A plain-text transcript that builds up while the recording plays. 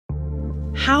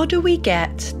How do we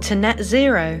get to net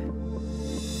zero?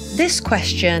 This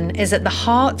question is at the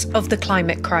heart of the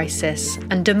climate crisis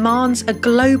and demands a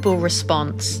global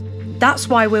response. That's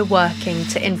why we're working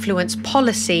to influence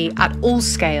policy at all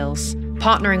scales,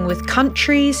 partnering with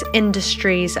countries,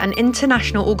 industries, and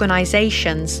international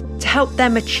organizations to help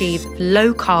them achieve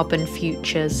low-carbon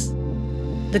futures.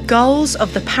 The goals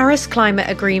of the Paris Climate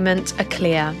Agreement are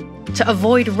clear. To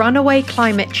avoid runaway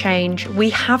climate change, we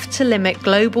have to limit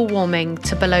global warming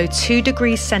to below 2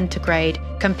 degrees centigrade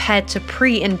compared to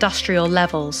pre-industrial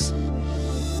levels.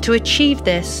 To achieve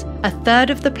this, a third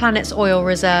of the planet's oil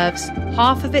reserves,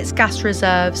 half of its gas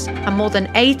reserves, and more than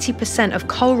 80% of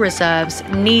coal reserves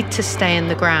need to stay in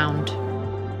the ground.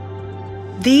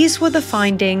 These were the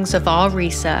findings of our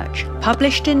research,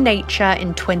 published in Nature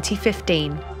in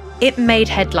 2015. It made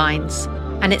headlines,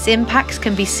 and its impacts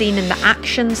can be seen in the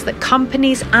actions that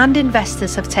companies and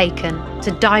investors have taken to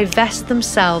divest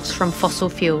themselves from fossil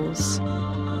fuels.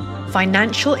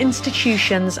 Financial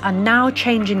institutions are now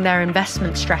changing their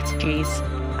investment strategies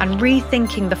and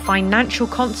rethinking the financial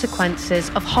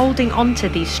consequences of holding onto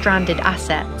these stranded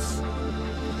assets.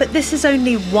 But this is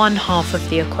only one half of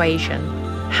the equation.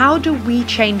 How do we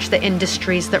change the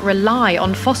industries that rely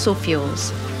on fossil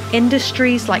fuels?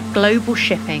 Industries like global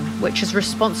shipping, which is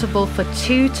responsible for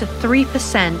 2 to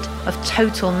 3% of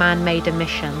total man-made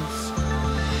emissions.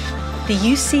 The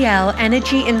UCL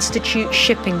Energy Institute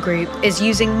Shipping Group is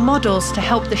using models to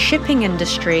help the shipping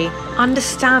industry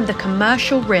understand the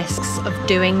commercial risks of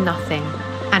doing nothing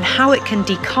and how it can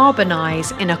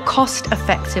decarbonize in a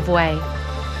cost-effective way.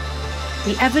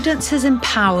 The evidence has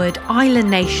empowered island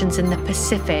nations in the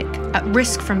Pacific at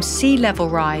risk from sea level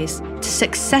rise to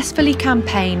successfully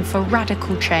campaign for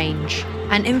radical change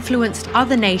and influenced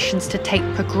other nations to take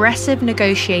progressive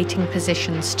negotiating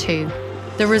positions too.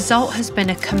 The result has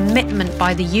been a commitment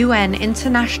by the UN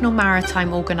International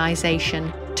Maritime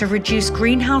Organization to reduce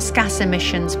greenhouse gas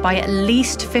emissions by at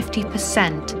least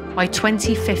 50% by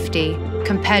 2050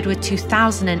 compared with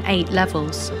 2008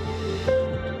 levels.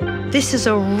 This is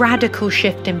a radical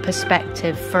shift in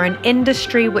perspective for an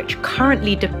industry which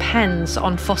currently depends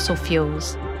on fossil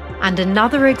fuels, and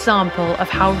another example of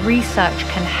how research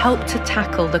can help to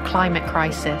tackle the climate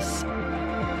crisis.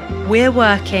 We're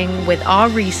working with our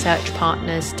research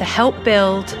partners to help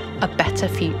build a better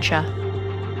future.